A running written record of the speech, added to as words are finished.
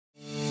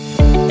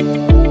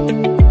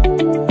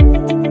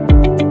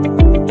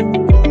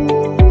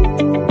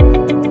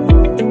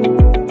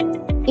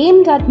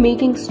at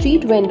making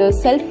street vendors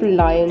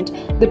self-reliant,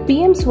 the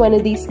PM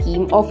SVANidhi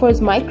scheme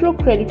offers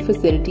microcredit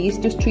facilities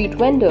to street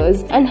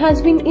vendors and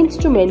has been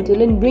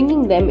instrumental in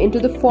bringing them into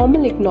the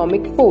formal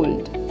economic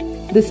fold.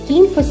 The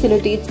scheme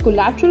facilitates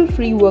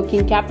collateral-free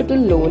working capital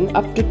loan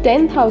up to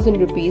 10,000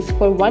 rupees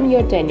for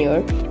 1-year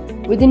tenure,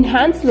 with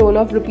enhanced loan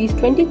of Rs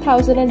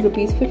 20,000 and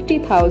Rs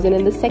 50,000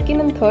 in the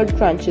second and third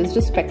tranches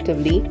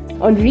respectively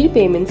on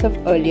repayments of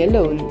earlier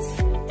loans.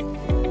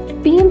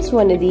 PM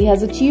SVANidhi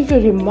has achieved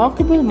a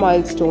remarkable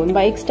milestone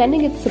by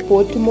extending its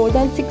support to more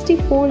than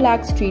 64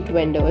 lakh street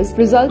vendors,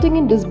 resulting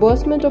in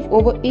disbursement of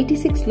over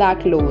 86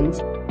 lakh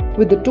loans,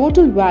 with a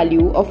total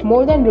value of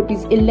more than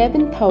Rs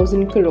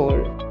 11,000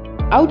 crore.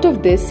 Out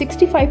of this,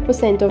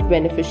 65% of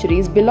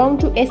beneficiaries belong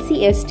to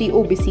SC/ST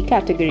OBC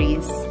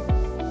categories.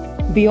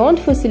 Beyond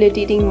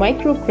facilitating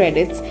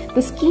microcredits,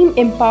 the scheme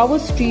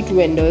empowers street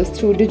vendors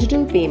through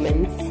digital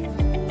payments.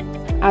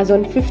 As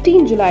on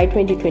 15 July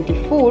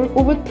 2024,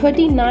 over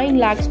 39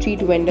 lakh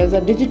street vendors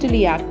are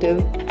digitally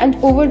active and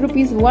over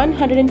Rs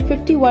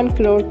 151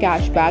 crore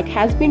cashback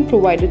has been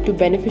provided to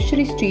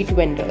beneficiary street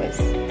vendors.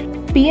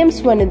 PM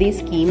SVANidhi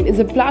scheme is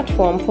a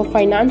platform for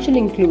financial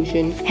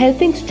inclusion,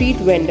 helping street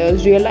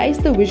vendors realize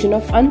the vision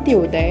of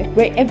Antyodaya,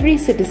 where every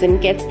citizen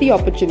gets the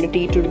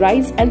opportunity to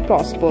rise and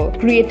prosper,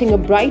 creating a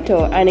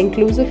brighter and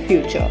inclusive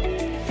future.